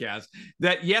podcast.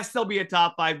 That yes, there'll be a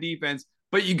top 5 defense,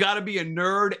 but you got to be a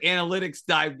nerd analytics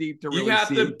dive deep to really see. You have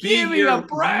to be here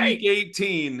week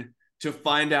 18 to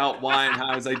find out why and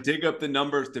how, as I dig up the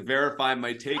numbers to verify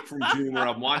my take from June, where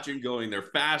I'm watching going, they're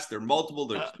fast, they're multiple,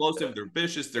 they're explosive, they're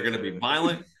vicious, they're going to be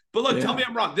violent. But look, tell me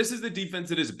I'm wrong. This is the defense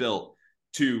that is built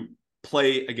to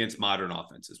play against modern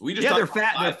offenses. We just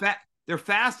they're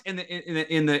fast in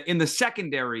the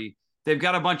secondary. They've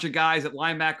got a bunch of guys at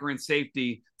linebacker and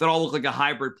safety that all look like a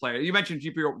hybrid player. You mentioned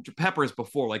GP Peppers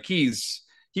before, like he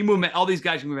move, all these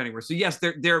guys can move anywhere. So yes,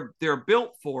 they're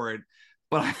built for it.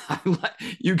 But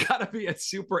you got to be a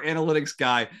super analytics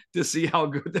guy to see how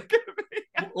good they're going to be.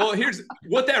 Well, here's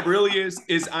what that really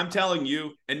is I'm telling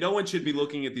you, and no one should be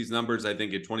looking at these numbers, I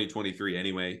think, in 2023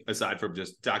 anyway, aside from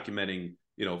just documenting,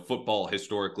 football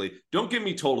historically. Don't give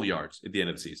me total yards at the end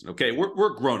of the season. Okay.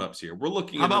 We're grown-ups here. We're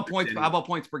looking at points. How about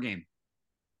points per game?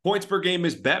 Points per game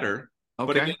is better. Okay.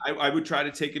 But again, I would try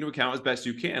to take into account as best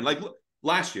you can. Like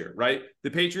last year, right?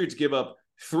 The Patriots give up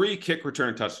 3 kick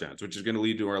return touchdowns, which is going to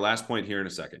lead to our last point here in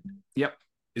a second. Yep.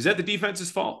 Is that the defense's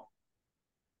fault?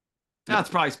 No, it's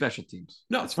probably special teams.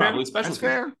 No, it's probably special teams.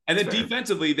 Fair. And then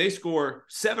defensively, they score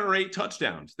 7 or 8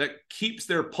 touchdowns. That keeps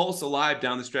their pulse alive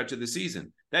down the stretch of the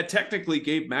season. That technically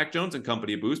gave Mac Jones and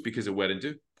company a boost because it went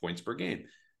into points per game.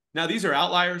 Now, these are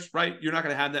outliers, right? You're not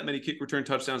going to have that many kick return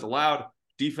touchdowns allowed,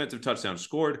 defensive touchdowns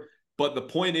scored. But the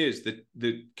point is that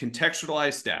the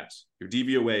contextualized stats, your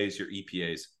DVOAs, your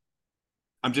EPAs,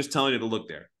 I'm just telling you to look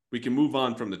there. We can move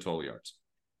on from the total yards.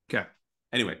 Okay.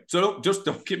 Anyway, so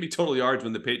don't give me total yards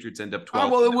when the Patriots end up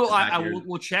 12.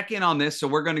 We'll check in on this. So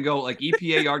we're going to go like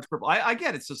EPA yards per. I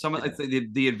get it. So it's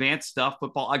the advanced stuff,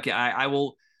 football. Okay, I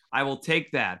will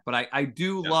take that. But I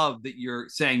do love that you're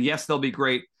saying yes, they'll be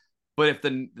great. But if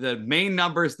the main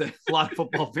numbers that a lot of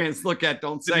football fans look at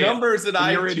don't say the numbers that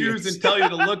I choose idiots. and tell you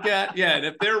to look at, yeah, and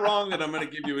if they're wrong, then I'm going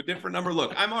to give you a different number.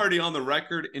 Look, I'm already on the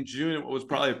record in June. It was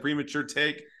probably a premature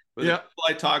take, but the people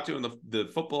I talked to and the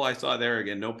football I saw there,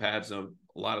 again, no pads, no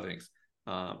a lot of things.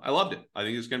 I loved it. I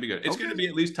think it's going to be good. It's going to be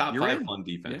at least top 5 on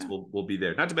defense. Yeah. We'll be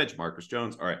there. Not to mention Marcus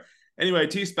Jones. All right. Anyway,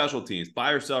 special teams.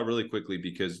 Buy or sell really quickly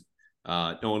because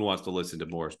no one wants to listen to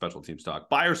more special teams talk.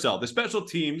 Buy or sell. The special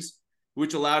teams,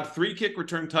 which allowed 3 kick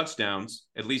return touchdowns,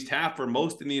 at least half or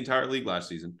most in the entire league last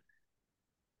season,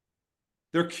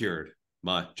 they're cured.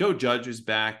 Joe Judge is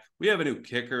back. We have a new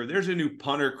kicker. There's a new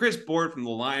punter. Chris Board from the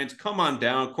Lions. Come on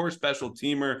down. Core special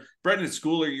teamer. Brendan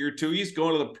Schooler, year 2. He's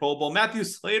going to the Pro Bowl. Matthew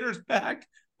Slater's back.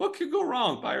 What could go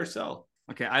wrong? Buy or sell?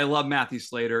 Okay, I love Matthew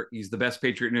Slater. He's the best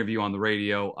Patriot interview on the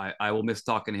radio. I will miss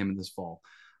talking to him this fall.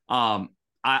 I'm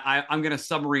going to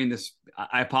submarine this.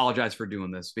 I apologize for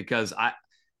doing this because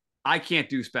I can't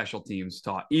do special teams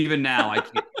talk. Even now,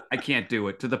 I can't do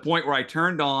it to the point where I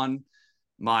turned on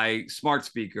my smart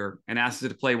speaker and asked it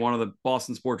to play one of the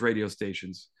Boston sports radio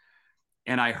stations.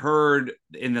 And I heard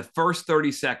in the first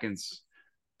 30 seconds,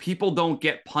 people don't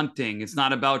get punting. It's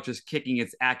not about just kicking,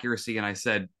 it's accuracy. And I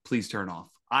said, please turn off.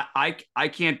 I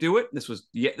can't do it. This was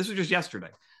just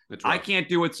yesterday. I can't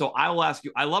do it. So I will ask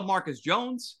you. I love Marcus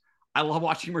Jones. I love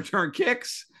watching him return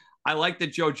kicks. I like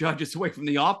that Joe Judge is away from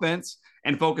the offense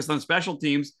and focused on special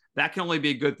teams. That can only be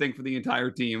a good thing for the entire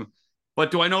team. But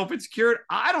do I know if it's cured?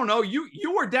 I don't know.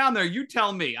 You were down there. You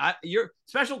tell me. Your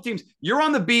special teams, you're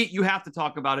on the beat. You have to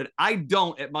talk about it. I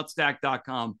don't at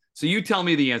muttstack.com. So you tell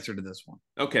me the answer to this one.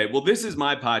 Okay. Well, this is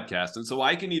my podcast. And so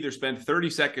I can either spend 30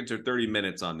 seconds or 30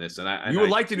 minutes on this. And you would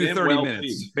like to do 30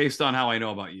 minutes based on how I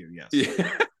know about you. Yes.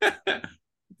 Yeah.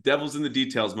 Devil's in the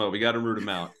details, Mo. We got to root him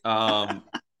out.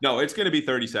 No, it's going to be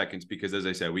 30 seconds because, as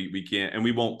I said, we can't, and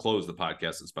we won't close the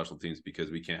podcast on special teams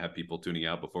because we can't have people tuning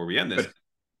out before we end this.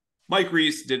 Mike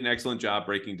Reese did an excellent job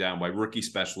breaking down why rookie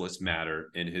specialists matter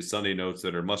in his Sunday notes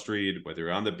that are must read, whether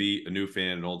you're on the beat, a new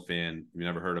fan, an old fan, you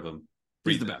never heard of him.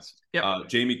 He's the best. Yeah.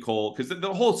 Jamie Cole, because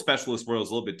the whole specialist world is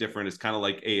a little bit different. It's kind of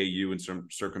like AAU in some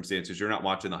circumstances. You're not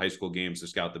watching the high school games to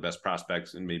scout the best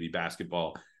prospects and maybe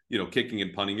basketball, kicking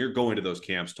and punting. You're going to those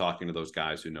camps, talking to those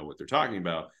guys who know what they're talking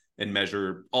about and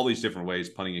measure all these different ways,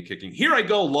 punting and kicking. Here I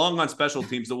go long on special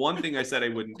teams. The one thing I said I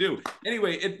wouldn't do.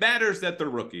 Anyway, it matters that they're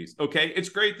rookies, okay? It's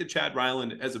great that Chad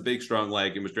Ryland has a big, strong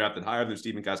leg and was drafted higher than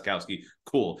Stephen Gostkowski.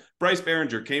 Cool. Bryce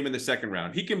Behringer came in the second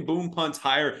round. He can boom punts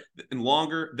higher and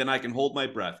longer than I can hold my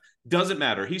breath. Doesn't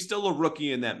matter. He's still a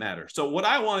rookie and that matters. So what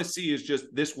I want to see is just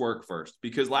this work first,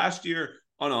 because last year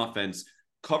on offense,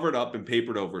 covered up and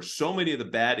papered over so many of the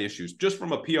bad issues, just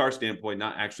from a PR standpoint,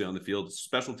 not actually on the field.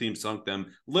 Special teams sunk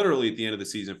them literally at the end of the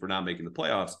season for not making the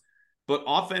playoffs. But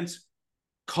offense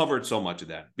covered so much of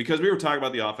that because we were talking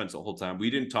about the offense the whole time. We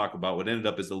didn't talk about what ended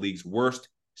up as the league's worst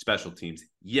special teams.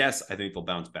 Yes, I think they'll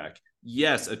bounce back.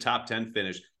 Yes, a top 10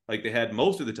 finish like they had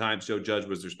most of the time. Joe Judge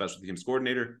was their special teams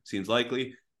coordinator. Seems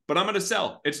likely. But I'm going to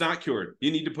sell. It's not cured.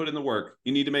 You need to put in the work.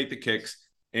 You need to make the kicks.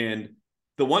 And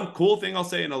the one cool thing I'll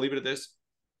say, and I'll leave it at this,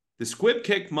 the squib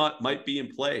kick might be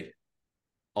in play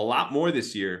a lot more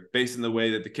this year based on the way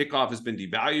that the kickoff has been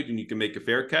devalued and you can make a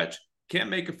fair catch.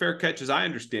 Can't make a fair catch as I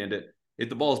understand it if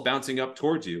the ball is bouncing up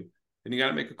towards you, then you got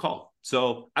to make a call.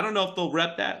 So I don't know if they'll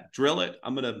rep that, drill it.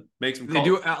 I'm going to make some calls.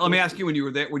 Let me ask you, when you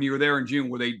were there in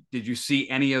June, did you see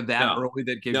any of that early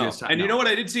that gave you a sign? And you know what?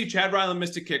 I did see Chad Ryland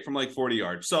missed a kick from like 40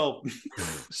 yards. So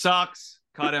sucks.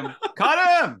 Cut him.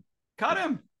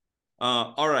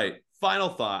 All right. Final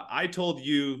thought. I told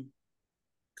you,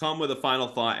 come with a final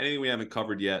thought. Anything we haven't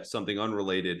covered yet, something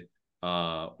unrelated.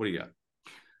 What do you got?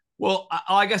 Well,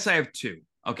 I guess I have two.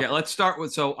 Okay, let's start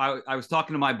with, so I was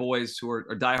talking to my boys who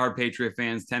are diehard Patriot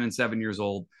fans, 10 and 7 years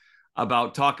old,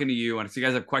 about talking to you. And so you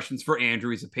guys have questions for Andrew.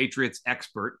 He's a Patriots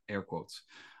expert, air quotes.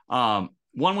 One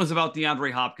was about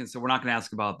DeAndre Hopkins, so we're not going to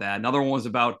ask about that. Another one was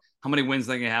about how many wins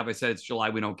they're going to have. I said, it's July.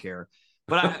 We don't care.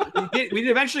 But we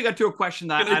eventually got to a question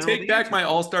that I take back my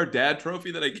All-Star Dad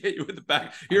trophy that I get you in the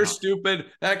back. You're stupid.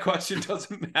 That question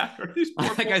doesn't matter. I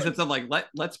think I said something like,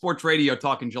 let sports radio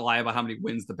talk in July about how many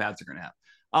wins the Pats are going to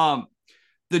have.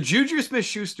 The Juju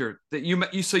Smith-Schuster that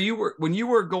you were when you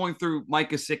were going through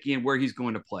Mike Gesicki and where he's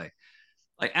going to play,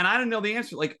 and I didn't know the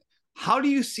answer. How do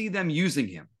you see them using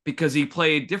him? Because he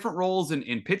played different roles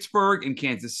in Pittsburgh, in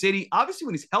Kansas City. Obviously,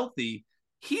 when he's healthy,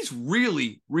 he's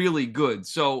really, really good.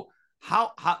 So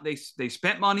how they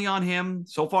spent money on him.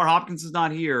 So far, Hopkins is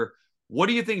not here. What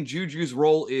do you think Juju's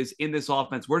role is in this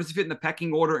offense? Where does he fit in the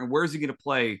pecking order, and where is he going to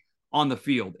play on the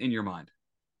field in your mind?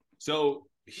 So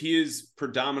he has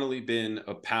predominantly been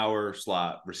a power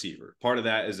slot receiver. Part of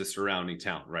that is a surrounding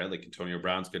talent, right? Like Antonio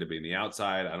Brown's going to be in the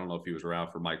outside. I don't know if he was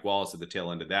around for Mike Wallace at the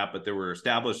tail end of that, but there were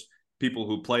established people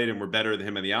who played and were better than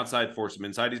him on the outside, force him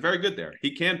inside. He's very good there.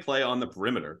 He can play on the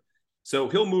perimeter. So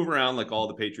he'll move around like all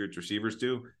the Patriots receivers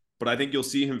do, but I think you'll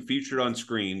see him featured on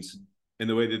screens in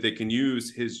the way that they can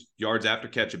use his yards after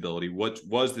catch ability, what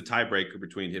was the tiebreaker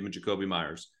between him and Jacoby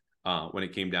Myers when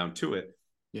it came down to it.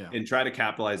 Yeah. And try to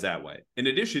capitalize that way. In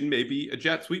addition, maybe a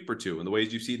jet sweep or two in the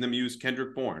ways you've seen them use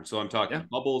Kendrick Bourne. So I'm talking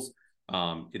bubbles,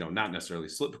 not necessarily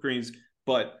slip screens,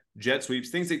 but jet sweeps,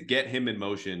 things that get him in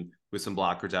motion with some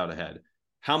blockers out ahead.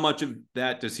 How much of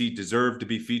that does he deserve to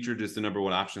be featured as the number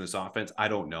one option in this offense? I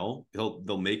don't know.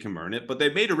 They'll make him earn it, but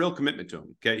they've made a real commitment to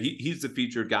him. Okay. He's the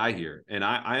featured guy here. And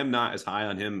I am not as high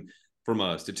on him from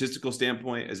a statistical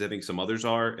standpoint as I think some others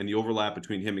are. And the overlap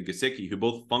between him and Gesicki, who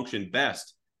both function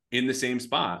best in the same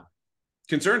spot,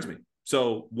 concerns me.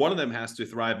 So one of them has to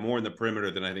thrive more in the perimeter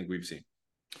than I think we've seen.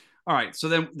 All right. So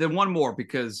then one more,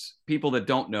 because people that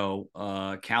don't know,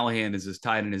 Callahan is as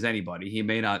tied in as anybody. He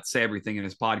may not say everything in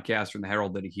his podcast or in the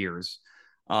Herald that he hears,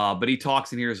 but he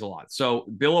talks and hears a lot. So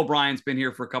Bill O'Brien's been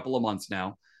here for a couple of months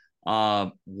now.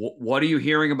 What are you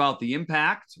hearing about the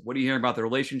impact? What are you hearing about the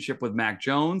relationship with Mac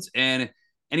Jones? And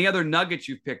any other nuggets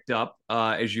you've picked up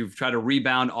as you've tried to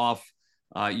rebound off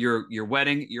your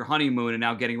wedding, your honeymoon, and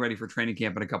now getting ready for training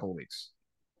camp in a couple of weeks?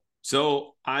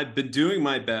 So I've been doing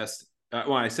my best.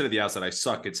 I said at the outset, I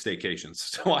suck at staycations.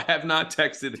 So I have not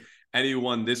texted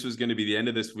anyone. This was going to be the end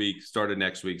of this week, start of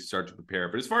next week, start to prepare.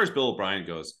 But as far as Bill O'Brien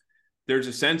goes, there's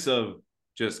a sense of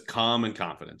just calm and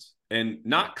confidence, and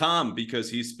not calm because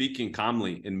he's speaking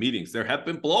calmly in meetings. There have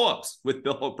been blowups with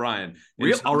Bill O'Brien.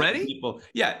 Real already? People,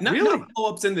 yeah, not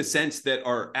blowups in the sense that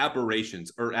are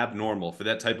aberrations or abnormal for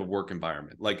that type of work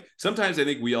environment. Like sometimes I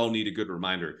think we all need a good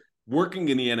reminder. Working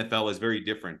in the NFL is very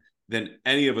different than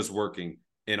any of us working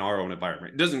in our own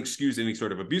environment. It doesn't excuse any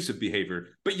sort of abusive behavior,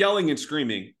 but yelling and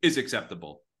screaming is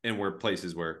acceptable in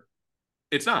places where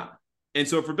it's not. And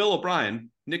so for Bill O'Brien,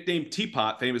 nicknamed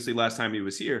Teapot famously last time he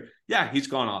was here, he's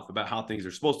gone off about how things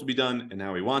are supposed to be done and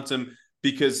how he wants them,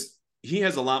 because he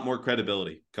has a lot more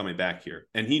credibility coming back here.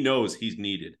 And he knows he's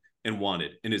needed and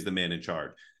wanted and is the man in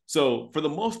charge. So for the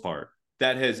most part,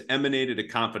 that has emanated a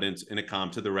confidence and a calm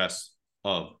to the rest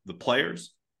of the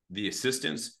players, the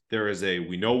assistants. There is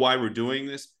we know why we're doing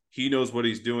this. He knows what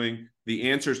he's doing. The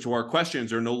answers to our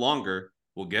questions are no longer,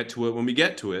 we'll get to it when we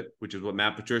get to it, which is what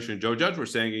Matt Patricia and Joe Judge were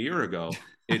saying a year ago.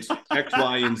 It's X,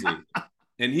 Y, and Z.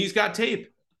 And he's got tape,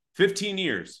 15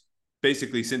 years,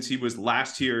 basically, since he was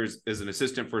last here as an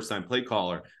assistant first-time play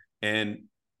caller. And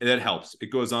that helps.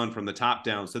 It goes on from the top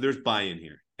down. So there's buy-in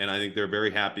here. And I think they're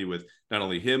very happy with not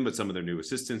only him, but some of their new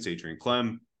assistants, Adrian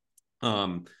Clem.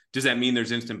 Does that mean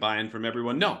there's instant buy-in from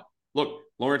everyone? No. Look,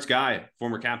 Lawrence Guy,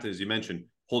 former captain, as you mentioned,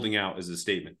 holding out as a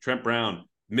statement. Trent Brown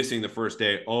missing the first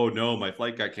day. Oh, no, my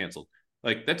flight got canceled.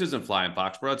 Like, that doesn't fly in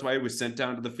Foxborough. That's why he was sent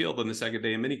down to the field on the second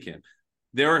day of minicamp.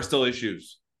 There are still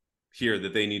issues here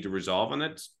that they need to resolve, and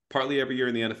that's partly every year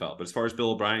in the NFL. But as far as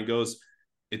Bill O'Brien goes,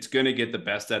 it's going to get the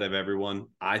best out of everyone,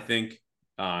 I think,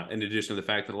 in addition to the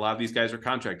fact that a lot of these guys are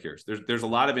contract years. There's a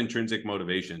lot of intrinsic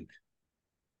motivation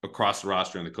across the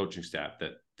roster and the coaching staff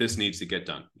that this needs to get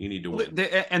done. You need to win.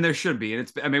 And there should be. And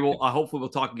hopefully we'll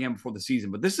talk again before the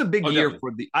season, but this is a big year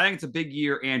definitely. I think it's a big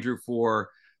year, Andrew, for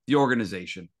the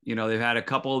organization. You know, they've had a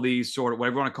couple of these sort of,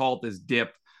 whatever you want to call it, this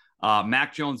dip.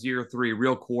 Mac Jones, year 3,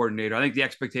 real coordinator. I think the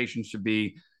expectation should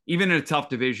be, even in a tough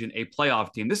division, a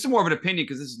playoff team. This is more of an opinion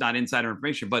because this is not insider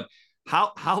information, but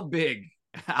how big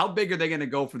are they going to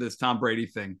go for this Tom Brady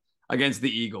thing against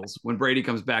the Eagles when Brady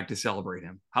comes back to celebrate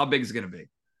him? How big is it going to be?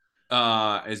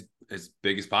 As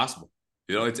big as possible.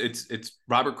 You know, it's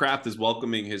Robert Kraft is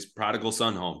welcoming his prodigal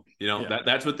son home. You know,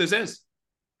 that's what this is.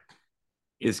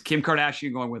 Is Kim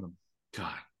Kardashian going with him?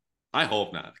 God, I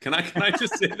hope not. Can I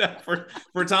just say that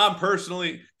for Tom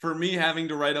personally, for me having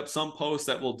to write up some post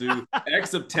that will do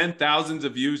X of 10,000s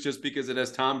of views just because it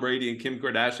has Tom Brady and Kim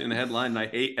Kardashian in the headline, and I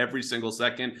hate every single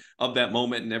second of that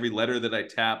moment and every letter that I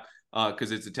tap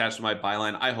because it's attached to my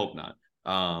byline. I hope not.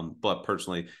 But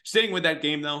personally, staying with that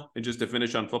game though, and just to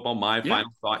finish on football, my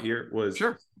final thought here was,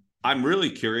 I'm really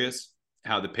curious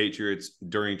how the Patriots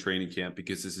during training camp,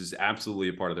 because this is absolutely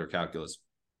a part of their calculus,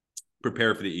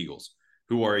 prepare for the Eagles,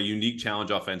 who are a unique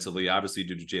challenge offensively, obviously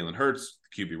due to Jalen Hurts,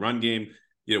 the QB run game.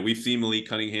 You know, we've seen Malik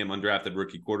Cunningham, undrafted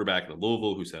rookie quarterback at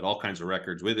Louisville, who's had all kinds of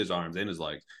records with his arms and his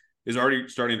legs, is already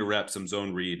starting to rep some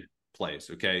zone read plays.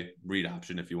 Okay. Read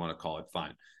option, if you want to call it,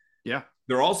 fine. Yeah.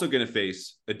 They're also going to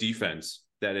face a defense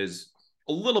that is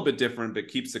a little bit different, but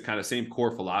keeps the kind of same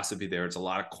core philosophy there. It's a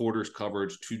lot of quarters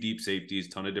coverage, 2 deep safeties,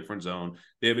 ton of different zone.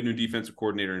 They have a new defensive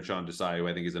coordinator in Sean Desai, who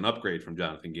I think is an upgrade from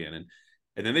Jonathan Gannon.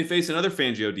 And then they face another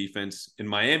Fangio defense in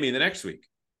Miami the next week,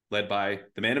 led by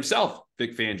the man himself,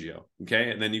 Vic Fangio.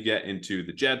 Okay. And then you get into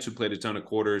the Jets, who played a ton of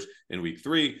quarters in week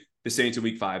 3, the Saints in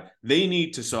week 5. They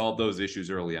need to solve those issues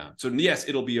early on. So yes,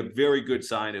 it'll be a very good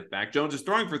sign if Mac Jones is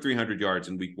throwing for 300 yards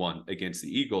in week 1 against the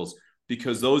Eagles,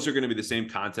 because those are going to be the same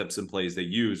concepts and plays they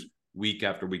use week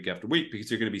after week after week, because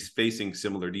you're going to be facing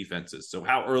similar defenses. So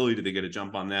how early do they get a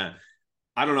jump on that?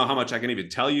 I don't know how much I can even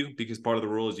tell you, because part of the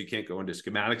rule is you can't go into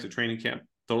schematics of training camp.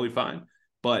 Totally fine.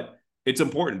 But it's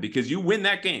important, because you win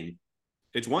that game.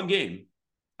 It's one game.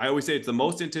 I always say it's the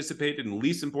most anticipated and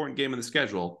least important game in the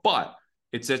schedule, but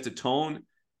it sets a tone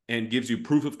and gives you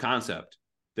proof of concept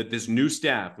that this new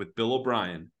staff with Bill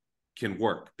O'Brien can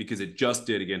work, because it just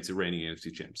did against the reigning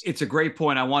NFC champs. It's a great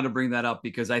point. I want to bring that up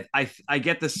because I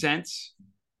get the sense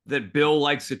that Bill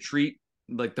likes to treat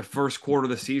like the first quarter of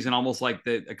the season almost like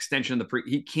the extension of the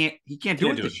he can't do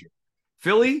it this year.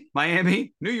 Philly,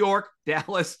 Miami, New York,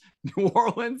 Dallas, New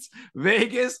Orleans,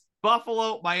 Vegas,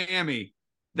 Buffalo, Miami.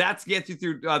 That gets you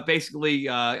through basically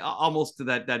almost to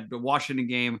that Washington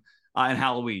game and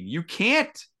Halloween. You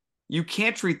can't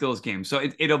treat those games. So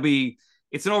it's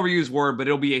an overused word, but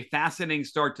it'll be a fascinating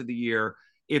start to the year.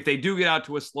 If they do get out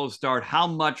to a slow start, how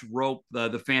much rope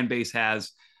the fan base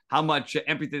has, how much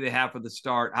empathy they have for the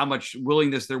start, how much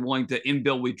willingness they're willing to in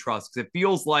Bill we trust. Because it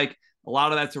feels like a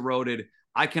lot of that's eroded.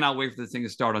 I cannot wait for this thing to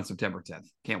start on September 10th.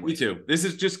 Can't wait. Me too. This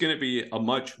is just going to be a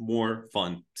much more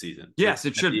fun season. Yes,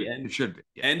 it should be. It should be.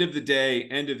 Yeah. End of the day,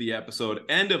 end of the episode,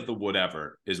 end of the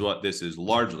whatever is what this is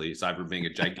largely, aside from being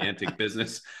a gigantic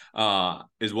business,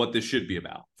 is what this should be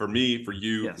about. For me, for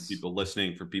you, yes, for people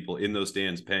listening, for people in those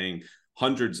stands paying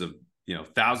hundreds of,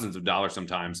 thousands of dollars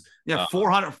sometimes. Yeah,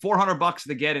 $400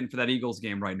 to get in for that Eagles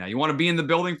game right now. You want to be in the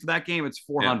building for that game? It's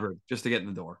 $400 just to get in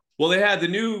the door. Well, they had the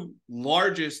new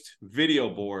largest video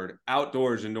board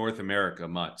outdoors in North America,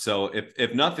 Mutt. So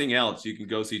if nothing else, you can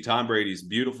go see Tom Brady's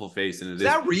beautiful face. And is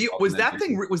that real? Was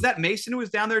that Mason who was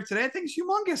down there today? I think it's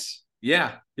humongous.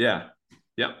 Yeah.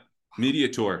 Media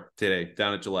tour today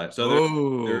down at Gillette. So they're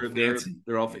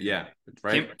all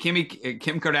right. Kim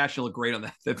Kardashian looked great on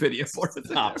that video.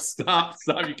 Stop!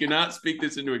 You cannot speak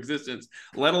this into existence,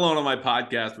 let alone on my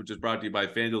podcast, which is brought to you by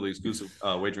FanDuel, the exclusive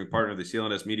wagering partner of the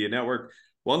CLNS Media Network.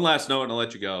 One last note, and I'll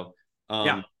let you go.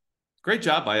 Great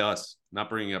job by us not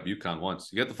bringing up UConn once.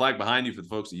 You got the flag behind you for the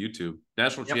folks at YouTube.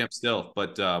 National champ still,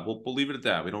 but we'll leave it at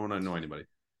that. We don't want to annoy anybody.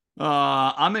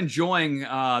 I'm enjoying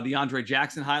the Andre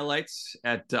Jackson highlights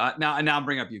at now I'm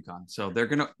bringing up UConn. So they're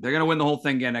gonna win the whole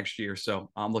thing again next year.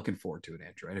 So I'm looking forward to it,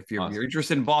 Andrew. And if you're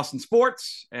interested in Boston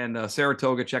sports and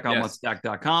Saratoga, check out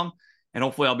muststack.com. And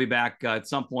hopefully I'll be back at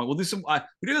some point. We'll do some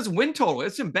this win total.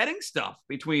 It's some betting stuff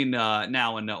between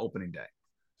now and opening day.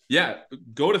 Yeah,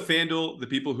 go to FanDuel. The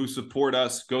people who support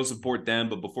us, go support them.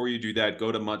 But before you do that, go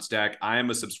to Mudstack. I am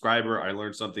a subscriber. I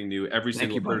learn something new every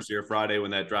single Thursday or Friday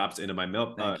when that drops into my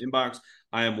inbox.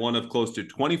 I am one of close to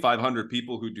 2,500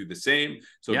 people who do the same.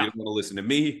 So if you don't want to listen to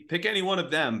me, pick any one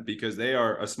of them, because they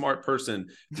are a smart person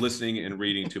listening and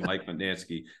reading to Mike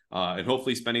Mutnansky and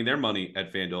hopefully spending their money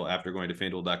at FanDuel after going to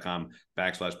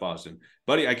FanDuel.com/Boston.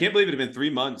 Buddy, I can't believe it had been 3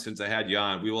 months since I had you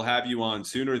on. We will have you on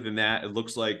sooner than that. It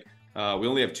looks like we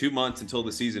only have 2 months until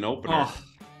the season opener. Oh,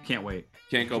 can't wait.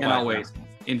 Cannot wait.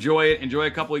 Enjoy it. Enjoy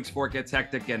a couple weeks before it gets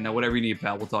hectic, and whatever you need,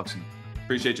 pal. We'll talk soon.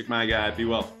 Appreciate you, my guy. Be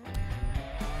well.